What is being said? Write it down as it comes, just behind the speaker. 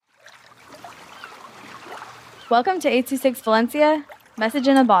Welcome to 826 Valencia, message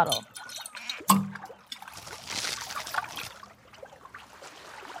in a bottle.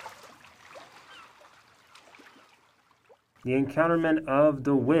 The Encounterment of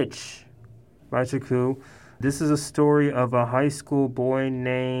the Witch by Chaku. This is a story of a high school boy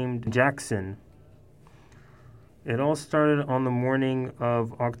named Jackson. It all started on the morning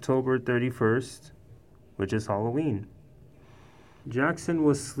of October 31st, which is Halloween. Jackson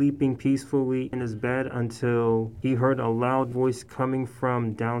was sleeping peacefully in his bed until he heard a loud voice coming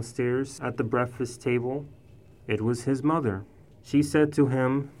from downstairs at the breakfast table. It was his mother. She said to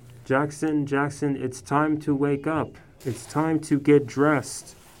him, "Jackson, Jackson, it's time to wake up. It's time to get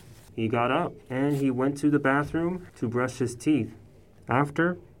dressed." He got up and he went to the bathroom to brush his teeth.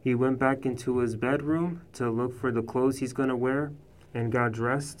 After, he went back into his bedroom to look for the clothes he's going to wear and got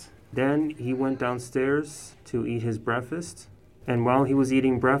dressed. Then he went downstairs to eat his breakfast. And while he was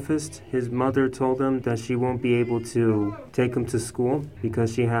eating breakfast, his mother told him that she won't be able to take him to school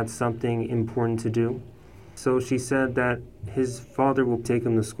because she had something important to do. So she said that his father will take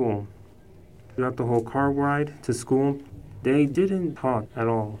him to school. Throughout the whole car ride to school, they didn't talk at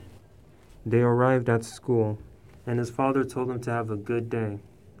all. They arrived at school, and his father told him to have a good day.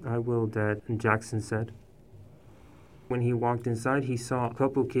 "I will, Dad," Jackson said. When he walked inside, he saw a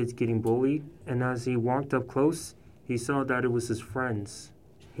couple kids getting bullied, and as he walked up close, he saw that it was his friends.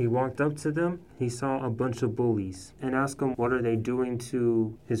 He walked up to them, he saw a bunch of bullies, and asked them what are they doing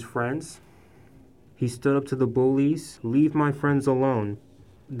to his friends. He stood up to the bullies, "Leave my friends alone."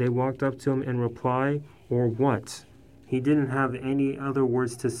 They walked up to him and replied, "Or what?" He didn't have any other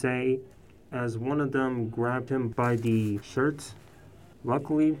words to say as one of them grabbed him by the shirt.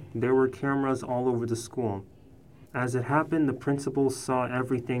 Luckily, there were cameras all over the school. As it happened, the principal saw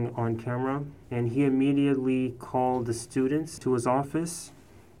everything on camera, and he immediately called the students to his office.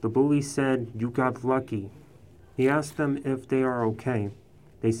 The bully said, "You got lucky." He asked them if they are okay.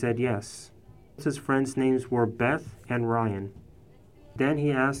 They said yes. His friends' names were Beth and Ryan. Then he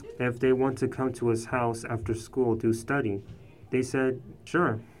asked if they want to come to his house after school to study. They said,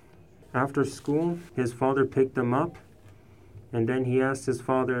 sure. After school, his father picked them up, and then he asked his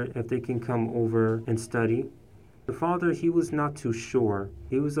father if they can come over and study. The father, he was not too sure.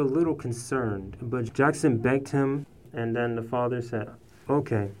 He was a little concerned, but Jackson begged him, and then the father said,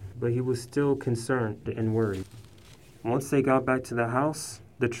 okay, but he was still concerned and worried. Once they got back to the house,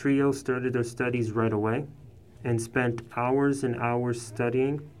 the trio started their studies right away and spent hours and hours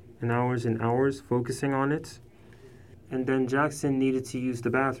studying and hours focusing on it. And then Jackson needed to use the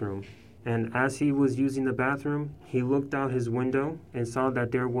bathroom. And as he was using the bathroom, he looked out his window and saw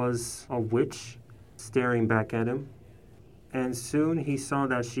that there was a witch staring back at him. And soon he saw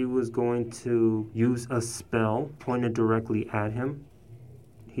that she was going to use a spell pointed directly at him.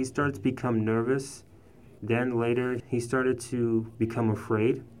 He started to become nervous. Then later, he started to become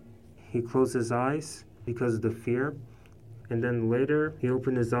afraid. He closed his eyes because of the fear. And then later, he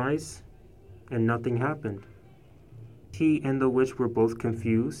opened his eyes and nothing happened. He and the witch were both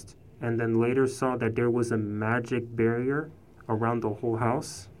confused, and then later saw that there was a magic barrier around the whole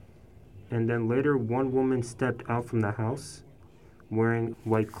house. And then later, one woman stepped out from the house wearing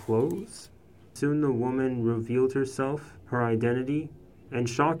white clothes. Soon the woman revealed herself, her identity, and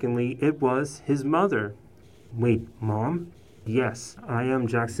shockingly, it was his mother. "Wait, Mom?" "Yes, I am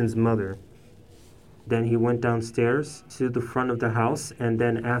Jackson's mother." Then he went downstairs to the front of the house and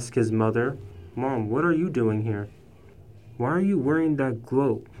then asked his mother, "Mom, what are you doing here? Why are you wearing that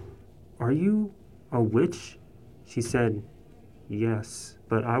globe? Are you a witch?" She said, "Yes,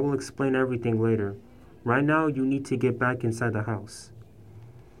 but I will explain everything later. Right now, you need to get back inside the house."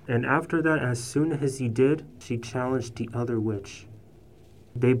 And after that, as soon as he did, she challenged the other witch.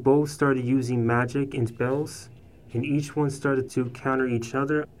 They both started using magic and spells, and each one started to counter each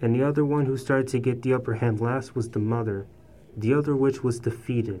other, and the other one who started to get the upper hand last was the mother. The other witch was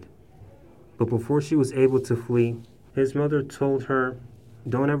defeated. But before she was able to flee, his mother told her,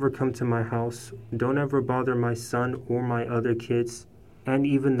 "Don't ever come to my house. Don't ever bother my son or my other kids, and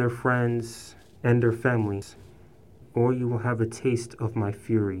even their friends and their families, or you will have a taste of my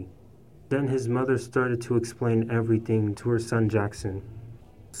fury." Then his mother started to explain everything to her son Jackson.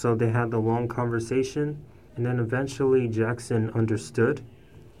 So they had the long conversation, and then eventually Jackson understood.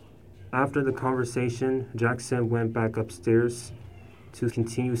 After the conversation, Jackson went back upstairs to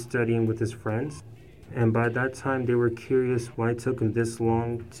continue studying with his friends. And by that time, they were curious why it took him this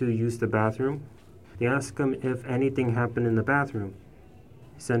long to use the bathroom. They asked him if anything happened in the bathroom.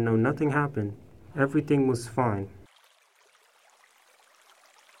 He said, no, nothing happened. Everything was fine.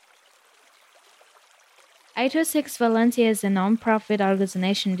 806 Valencia is a non-profit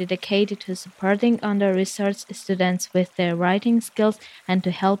organization dedicated to supporting under-researched students with their writing skills and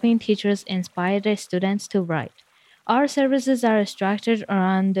to helping teachers inspire their students to write. Our services are structured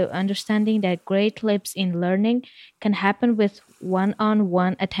around the understanding that great leaps in learning can happen with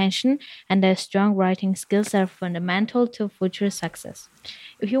one-on-one attention and that strong writing skills are fundamental to future success.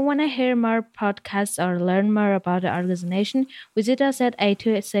 If you want to hear more podcasts or learn more about the organization, visit us at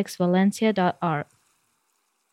a26valencia.org.